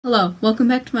Hello, welcome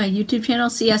back to my YouTube channel,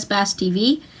 CS Bass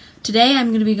TV. Today I'm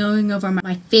going to be going over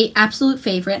my absolute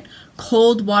favorite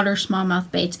cold water smallmouth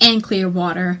baits and clear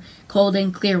water, cold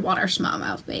and clear water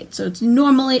smallmouth baits. So it's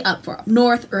normally up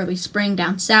north, early spring,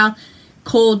 down south.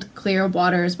 Cold, clear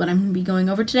water is what I'm going to be going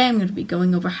over today. I'm going to be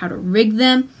going over how to rig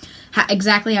them,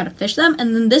 exactly how to fish them,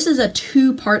 and then this is a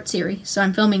two-part series. So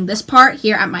I'm filming this part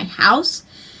here at my house,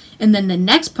 and then the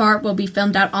next part will be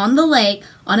filmed out on the lake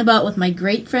on a boat with my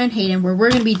great friend Hayden, where we're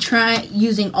going to be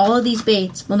using all of these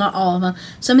baits. Well, not all of them.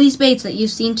 Some of these baits that you've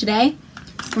seen today,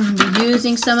 we're going to be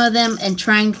using some of them and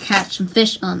trying to catch some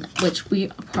fish on them, which we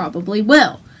probably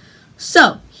will.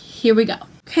 So, here we go.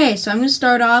 Okay, so I'm going to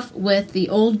start off with the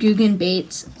old Googan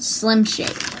Baits Slim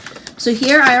Shake. So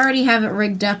here, I already have it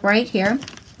rigged up right here.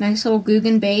 Nice little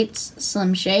Googan Baits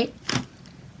Slim Shake.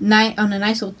 On a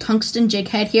nice little tungsten jig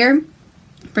head here.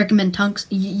 Recommend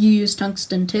you use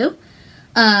tungsten too.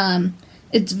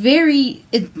 It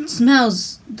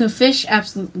smells, the fish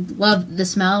absolutely love the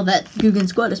smell that Googan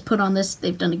Squid has put on this.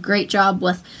 They've done a great job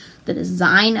with the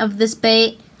design of this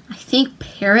bait. I think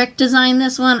Perrick designed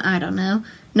this one. I don't know.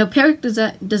 No, Perrick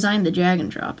designed the drag and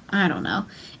drop. I don't know.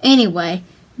 Anyway,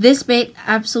 this bait,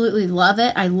 absolutely love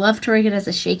it. I love to rig it as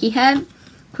a shaky head.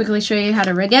 Quickly show you how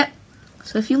to rig it.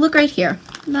 So if you look right here,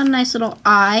 got a nice little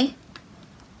eye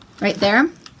right there.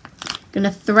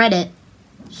 Gonna thread it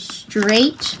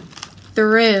straight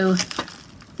through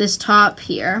this top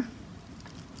here.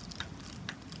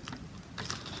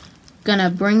 Gonna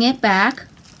bring it back.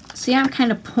 See, I'm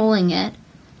kind of pulling it.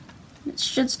 It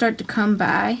should start to come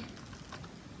by.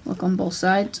 Look on both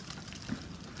sides.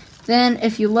 Then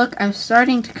if you look, I'm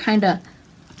starting to kind of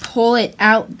pull it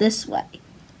out this way.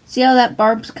 See how that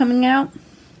barb's coming out?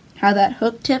 How that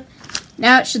hook tip?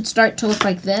 Now it should start to look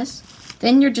like this.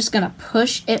 Then you're just going to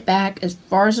push it back as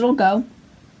far as it'll go.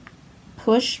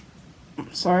 Push.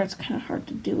 I'm sorry, it's kind of hard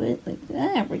to do it. Like,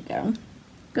 there we go.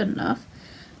 Good enough.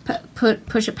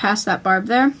 Push it past that barb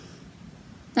there.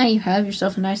 Now you have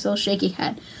yourself a nice little shaky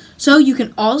head. So you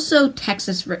can also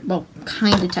Texas rig, well,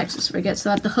 kind of Texas rig it so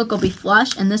that the hook will be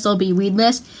flush and this will be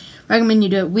weedless. Recommend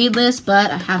you do it weedless, but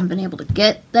I haven't been able to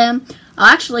get them.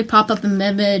 I'll actually pop up an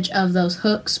image of those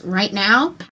hooks right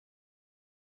now.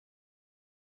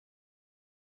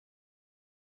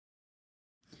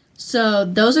 So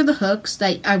those are the hooks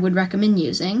that I would recommend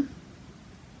using.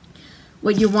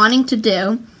 What you're wanting to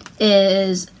do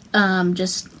is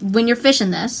just when you're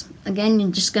fishing this, again,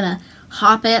 you're just going to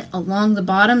hop it along the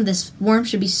bottom. This worm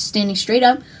should be standing straight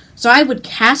up. So I would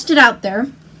cast it out there,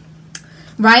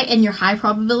 right in your high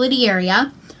probability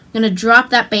area. I'm going to drop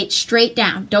that bait straight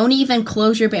down. Don't even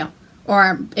close your bail.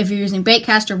 Or if you're using bait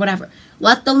cast or whatever,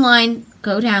 let the line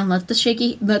go down, let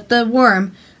the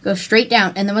worm go straight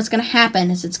down, and then what's going to happen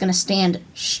is it's going to stand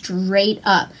straight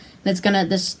up.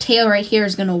 This tail right here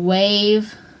is going to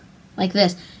wave like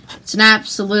this. It's an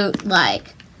absolute,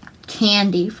 like,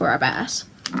 candy for our bass.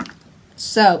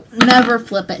 So, never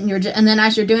flip it. And then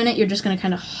as you're doing it, you're just going to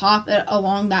kind of hop it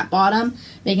along that bottom,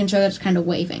 making sure that it's kind of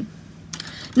waving.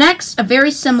 Next, a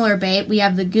very similar bait, we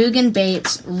have the Googan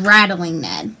Baits Rattling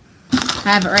Ned. I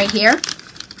have it right here.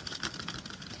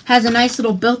 Has a nice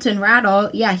little built-in rattle.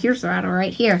 Yeah, here's the rattle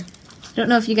right here. Don't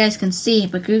know if you guys can see,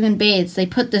 but Googan Baits, they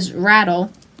put this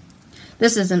rattle.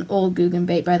 This is an old Googan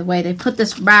bait, by the way. They put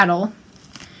this rattle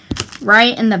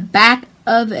right in the back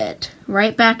of it.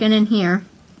 Right back in here.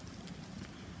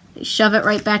 They shove it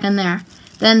right back in there.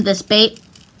 Then this bait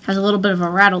has a little bit of a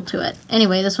rattle to it.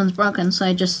 Anyway, this one's broken, so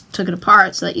I just took it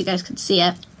apart so that you guys could see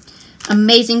it.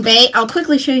 Amazing bait. I'll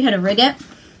quickly show you how to rig it.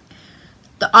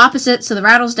 The opposite, so the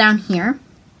rattle's down here.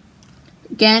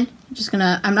 Again, just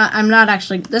gonna, I'm not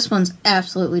actually, this one's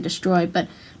absolutely destroyed, but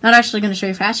not actually gonna show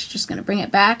you fast, just gonna bring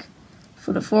it back,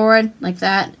 foot it forward, like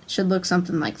that. It should look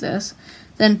something like this.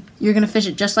 Then you're gonna fish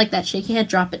it just like that shaky head,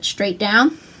 drop it straight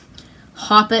down,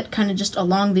 hop it kind of just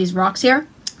along these rocks here.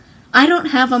 I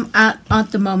don't have them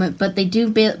at the moment, but they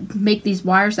do make these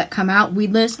wires that come out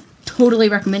weedless. Totally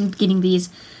recommend getting these,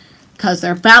 because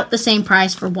they're about the same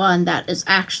price for one that is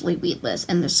actually weedless.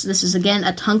 And this is, again,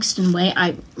 a tungsten weight.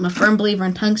 I'm a firm believer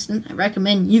in tungsten. I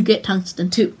recommend you get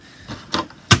tungsten, too.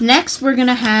 Next, we're going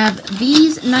to have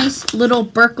these nice little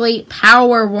Berkley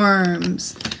Power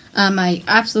Worms. I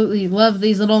absolutely love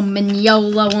these little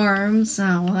Mignola worms.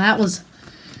 Oh, well, that was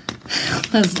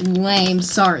lame.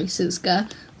 Sorry, Suska.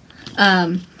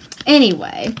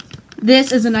 Anyway,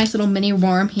 this is a nice little mini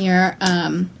worm here.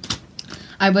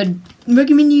 I would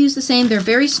recommend you use the same. They're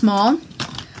very small.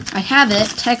 I have it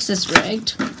Texas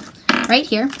rigged right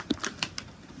here.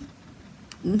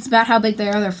 It's about how big they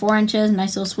are. They're 4 inches.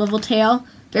 Nice little swivel tail.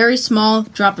 Very small.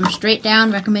 Drop them straight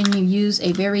down. Recommend you use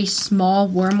a very small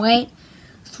worm weight.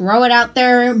 throw it out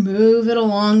there, move it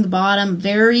along the bottom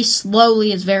very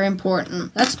slowly is very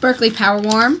important. That's Berkley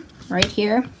Powerworm right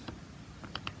here.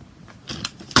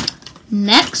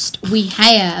 Next, we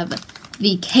have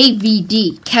the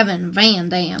KVD, Kevin Van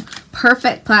Dam,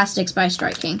 Perfect Plastics by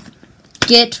Striking.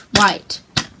 Get white,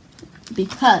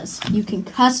 because you can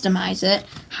customize it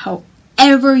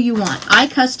however you want. I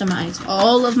customize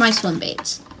all of my swim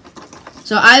baits.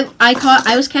 So I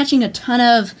was catching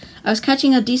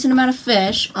a decent amount of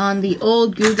fish on the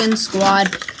old Guggen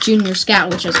Squad Junior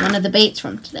Scout, which is one of the baits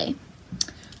from today.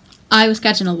 I was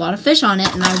catching a lot of fish on it,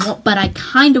 but I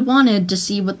kind of wanted to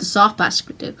see what the soft plastic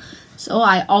would do. So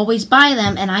I always buy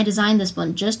them, and I designed this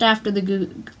one right after the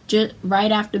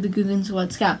Guggen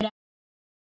Squad Scout.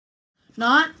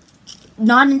 Not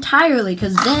entirely,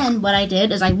 because then what I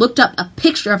did is I looked up a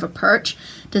picture of a perch,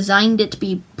 designed it to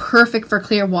be perfect for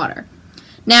clear water.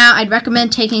 Now, I'd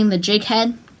recommend taking the jig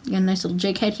head. You got a nice little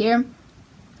jig head here.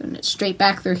 Putting it straight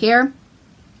back through here.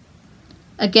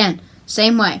 Again,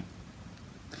 same way.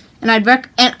 And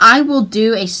I will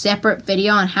do a separate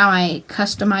video on how I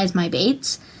customize my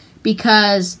baits,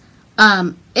 because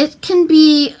it can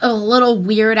be a little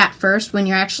weird at first when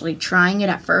you're actually trying it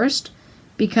at first.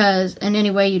 Because, and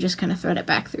anyway, you just kind of thread it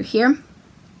back through here.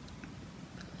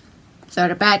 Thread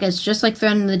it back. It's just like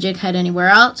threading the jig head anywhere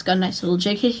else. Got a nice little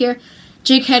jig head here.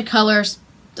 Jig head colors,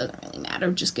 doesn't really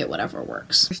matter. Just get whatever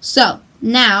works. So,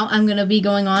 now I'm going to be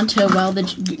going on to, well, the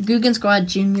Guggen Squad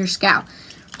Junior Scout.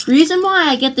 Reason why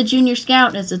I get the Junior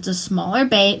Scout is it's a smaller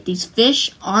bait. These fish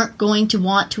aren't going to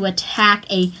want to attack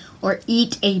or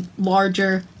eat a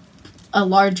larger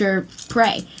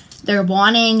prey. They're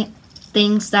wanting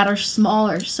things that are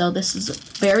smaller. So this is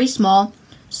very small,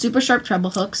 super sharp treble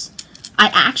hooks.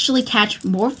 I actually catch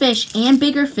more fish and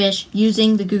bigger fish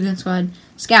using the Guggen Squad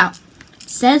Scout. It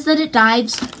says that it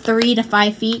dives 3 to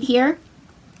 5 feet here.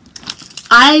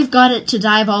 I've got it to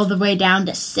dive all the way down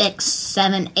to 6,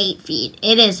 7, 8 feet.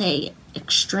 It is a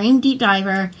extreme deep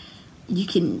diver. You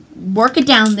can work it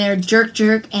down there, jerk,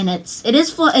 and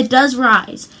it does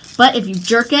rise. But if you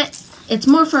jerk it, it's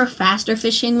more for a faster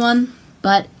fishing one,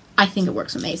 but I think it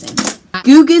works amazing.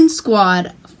 Guggen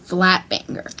Squad Flat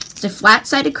Banger. It's a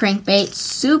flat-sided crankbait,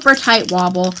 super tight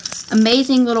wobble,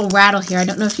 amazing little rattle here. I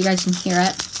don't know if you guys can hear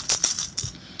it.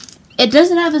 It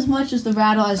doesn't have as much as the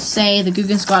rattle as, say, the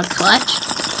Guggen Squad Clutch,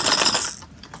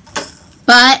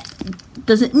 but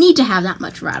doesn't need to have that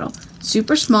much rattle.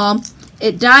 Super small.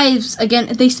 It dives,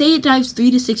 again, they say it dives 3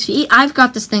 to 6 feet. I've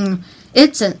got this thing,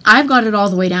 I've got it all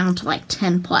the way down to like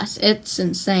 10 plus. It's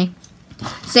insane.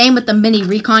 Same with the mini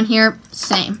Recon here,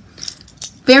 same.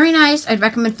 Very nice. I'd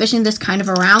recommend fishing this kind of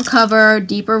around cover,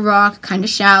 deeper rock, kind of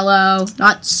shallow,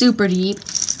 not super deep,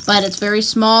 but it's very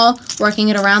small, working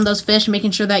it around those fish,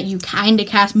 making sure that you kind of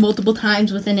cast multiple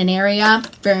times within an area.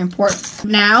 Very important.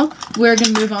 Now, we're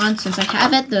going to move on, since I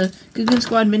have it, the Guggen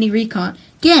Squad Mini Recon.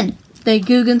 Again, the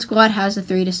Guggen Squad has a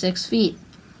 3 to 6 feet.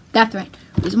 Depth range.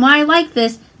 The reason why I like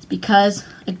this is because,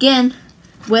 again,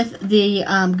 with the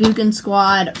Guggen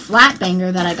Squad Flat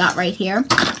Banger that I got right here,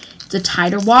 it's a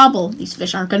tighter wobble. These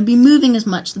fish aren't going to be moving as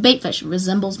much. The bait fish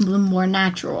resembles them more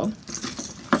natural.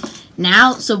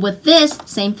 Now, so with this,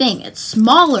 same thing. It's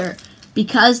smaller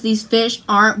because these fish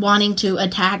aren't wanting to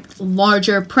attack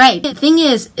larger prey. The thing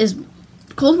is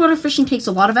cold water fishing takes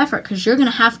a lot of effort, because you're going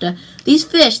to have to, these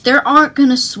fish, they aren't going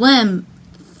to swim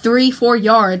 3-4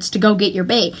 yards to go get your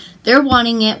bait. They're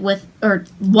wanting it with, or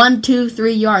 1, 2,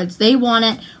 3 yards. They want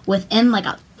it within like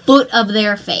a foot of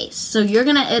their face. So you're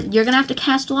gonna have to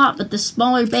cast a lot, but the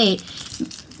smaller bait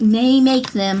may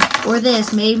make them, or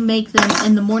this may make them,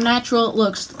 and the more natural it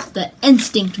looks, the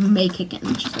instinct may kick in,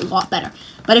 which is a lot better.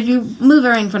 But if you move it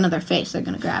right in front of their face, they're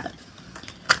gonna grab it.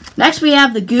 Next, we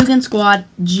have the Guggen Squad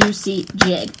Juicy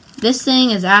Jig. This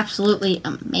thing is absolutely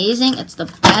amazing. It's the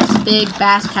best big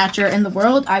bass catcher in the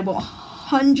world. I will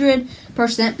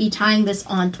 100% be tying this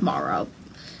on tomorrow.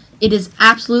 It is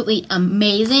absolutely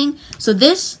amazing. So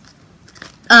this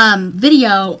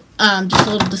video, just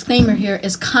a little disclaimer here,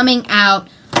 is coming out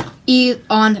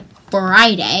on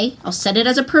Friday. I'll set it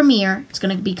as a premiere. It's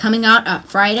going to be coming out on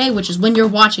Friday, which is when you're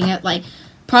watching it. Like,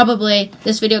 probably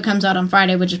this video comes out on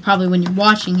Friday, which is probably when you're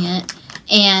watching it.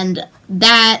 And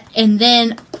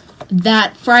then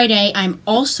that Friday, I'm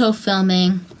also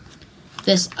filming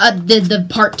this the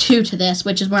part 2 to this,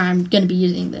 which is where I'm going to be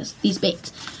using these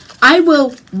baits. I will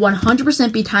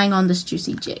 100% be tying on this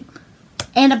Juicy Jig.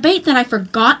 And a bait that I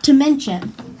forgot to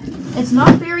mention, it's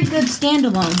not very good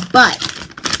standalone, but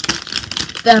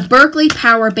the Berkley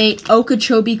Power Bait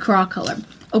Okeechobee Craw Color.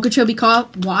 Okeechobee Craw,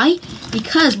 why?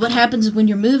 Because what happens is when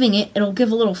you're moving it, it'll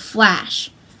give a little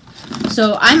flash.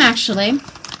 So I'm actually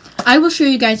I will show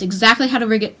you guys exactly how to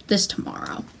rig this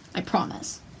tomorrow. I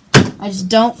promise. I just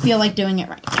don't feel like doing it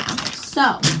right now.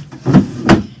 So,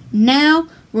 now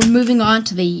we're moving on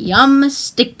to the Yum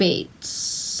stick baits.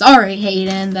 Sorry,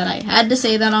 Hayden, that I had to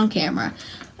say that on camera.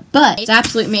 But it's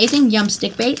absolutely amazing. Yum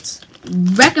stick baits.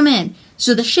 Recommend.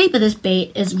 So the shape of this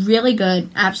bait is really good.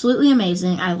 Absolutely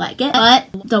amazing. I like it. But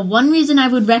the one reason I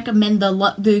would recommend the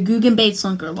Googan Baits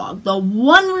Lunker Log, the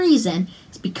one reason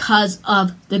is because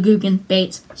of the Googan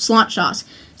Baits Slaunch Sauce.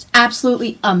 It's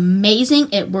absolutely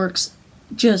amazing. It works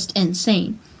just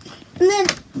insane. And then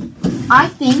I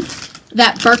think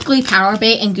that Berkley Power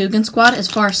Bait and Googan Squad, as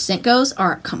far as scent goes,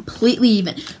 are completely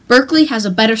even. Berkley has a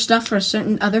better stuff for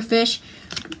certain other fish.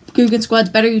 Googan Squad's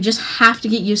better. You just have to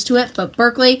get used to it. But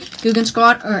Berkley, Googan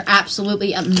Squad are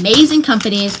absolutely amazing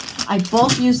companies. I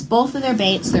use both of their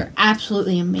baits. They're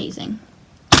absolutely amazing.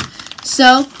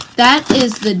 So that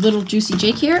is the little juicy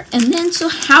jig here. And then so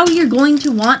how you're going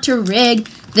to want to rig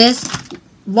this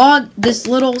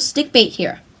little stick bait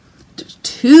here. There's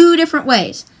two different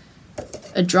ways.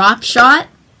 A drop shot,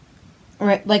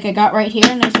 right, like I got right here,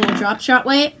 a nice little drop shot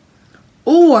weight.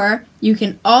 Or you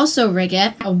can also rig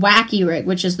it a wacky rig,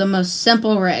 which is the most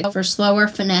simple rig for slower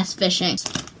finesse fishing.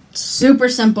 Super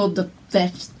simple to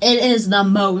fish. It is the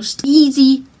most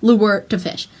easy lure to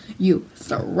fish. You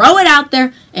throw it out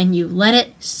there and you let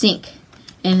it sink.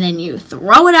 And then you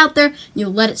throw it out there and you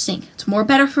let it sink. It's more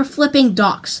better for flipping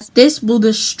docks. This will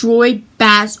destroy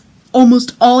bass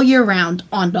almost all year round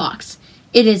on docks.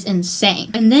 It is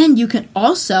insane. And then you can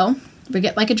also rig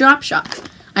it like a drop shot.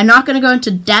 I'm not going to go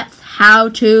into depth how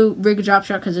to rig a drop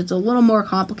shot because it's a little more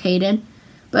complicated.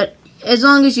 But as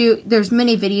long as there's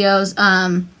many videos.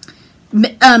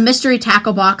 Mystery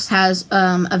Tackle Box has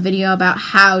a video about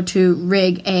how to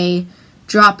rig a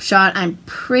drop shot, I'm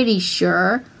pretty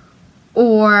sure.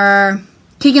 Or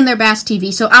Kicking Their Bass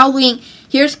TV. So I'll link,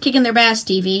 here's Kicking Their Bass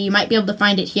TV. You might be able to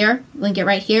find it here. Link it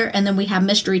right here. And then we have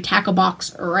Mystery Tackle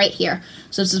Box right here.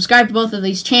 So subscribe to both of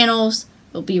these channels.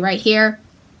 They'll be right here.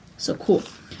 So cool.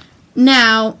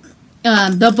 Now,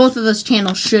 both of those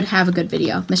channels should have a good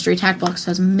video. Mystery Tackle Box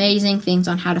has amazing things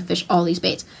on how to fish all these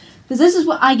baits. Because this is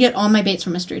what I get all my baits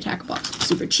from Mystery Tackle Box.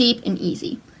 Super cheap and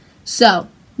easy. So,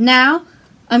 now,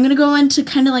 I'm going to go into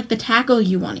kind of like the tackle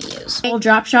you want to use. Little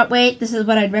drop shot weight, this is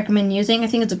what I'd recommend using. I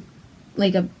think it's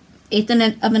like a eighth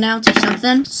of an ounce or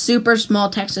something. Super small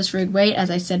Texas rig weight, as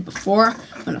I said before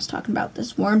when I was talking about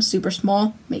this worm. Super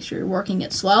small. Make sure you're working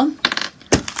it slow.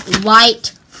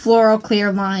 Light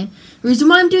fluoroclear line. The reason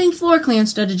why I'm doing fluoroclear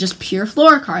instead of just pure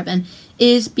fluorocarbon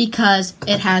is because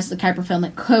it has the Kuiper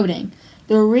filament coating.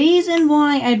 The reason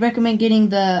why I'd recommend getting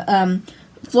the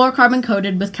fluorocarbon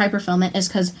coated with Kuiper filament is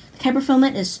because the Kuiper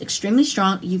filament is extremely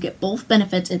strong. You get both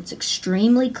benefits. It's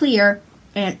extremely clear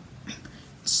and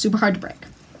it's super hard to break.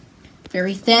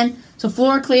 Very thin. So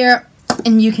fluoroclear,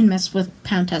 and you can mess with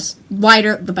pound tests.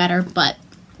 Wider the better, but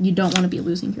you don't want to be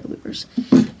losing your lures.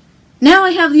 Now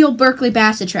I have the old Berkley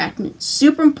Bass Attractant. It's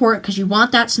super important because you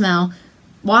want that smell.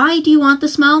 Why do you want the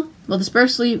smell?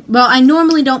 Well, I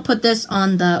normally don't put this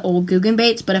on the old Googan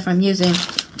baits, but if I'm using,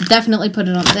 definitely put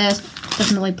it on this.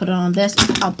 Definitely put it on this.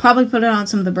 I'll probably put it on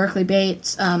some of the Berkley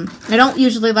baits. I don't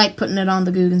usually like putting it on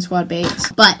the Googan Squad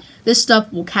baits, but this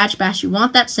stuff will catch bass. You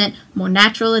want that scent. The more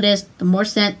natural it is, the more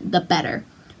scent, the better.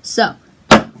 So,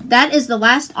 that is the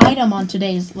last item on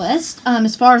today's list.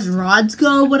 As far as rods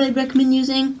go, what I'd recommend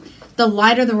using, the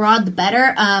lighter the rod, the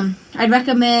better. I'd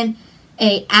recommend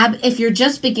if you're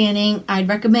just beginning, I'd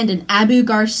recommend an Abu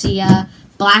Garcia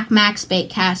Black Max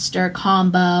Baitcaster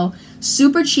combo.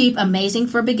 Super cheap, amazing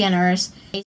for beginners.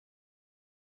 If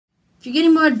you're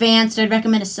getting more advanced, I'd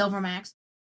recommend a Silver Max.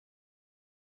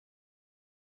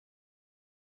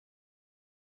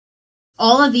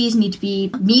 All of these need to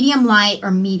be medium light or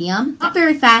medium. Not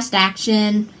very fast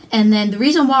action. And then the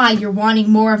reason why you're wanting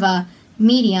more of a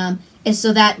medium is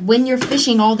so that when you're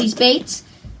fishing all these baits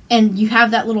and you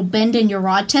have that little bend in your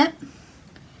rod tip,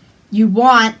 you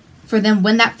want for them,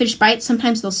 when that fish bites,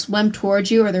 sometimes they'll swim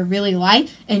towards you or they're really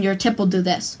light and your tip will do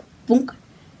this. Boonk.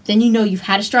 Then you know you've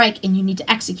had a strike and you need to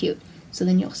execute. So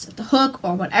then you'll set the hook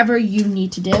or whatever you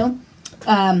need to do.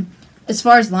 As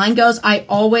far as line goes, I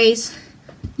always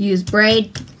use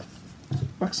braid.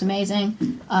 Works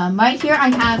amazing. Right here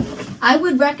I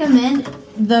would recommend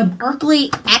the Berkley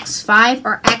X5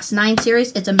 or X9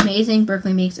 series. It's amazing.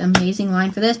 Berkley makes amazing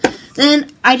line for this.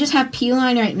 Then I just have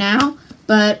P-line right now,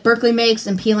 but Berkley makes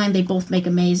and P-line, they both make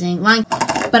amazing line.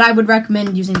 But I would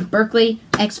recommend using the Berkley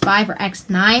X5 or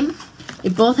X9. They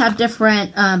both have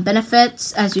different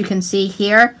benefits, as you can see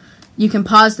here. You can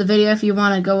pause the video if you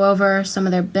want to go over some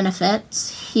of their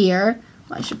benefits here.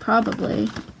 Well, I should probably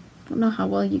don't know how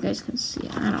well you guys can see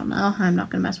it. I don't know. I'm not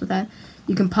going to mess with that.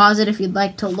 You can pause it if you'd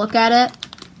like to look at it.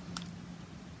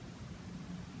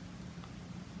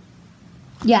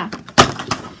 Yeah.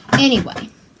 Anyway,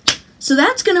 so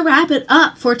that's going to wrap it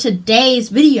up for today's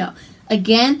video.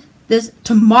 Again,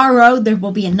 tomorrow there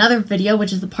will be another video,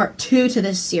 which is the part 2 to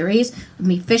this series of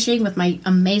me fishing with my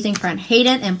amazing friend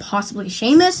Hayden and possibly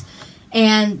Seamus.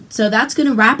 And so that's going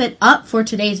to wrap it up for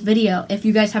today's video. If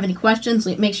you guys have any questions,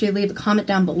 make sure you leave a comment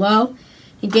down below.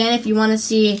 Again, if you want to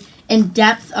see in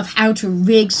depth of how to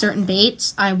rig certain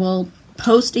baits, I will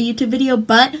post a YouTube video,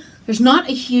 but there's not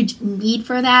a huge need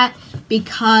for that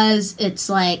because it's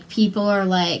like people are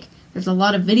like, there's a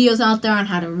lot of videos out there on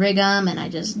how to rig them, and I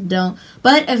just don't.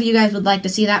 But if you guys would like to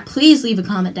see that, please leave a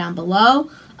comment down below.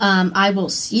 I will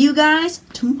see you guys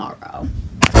tomorrow.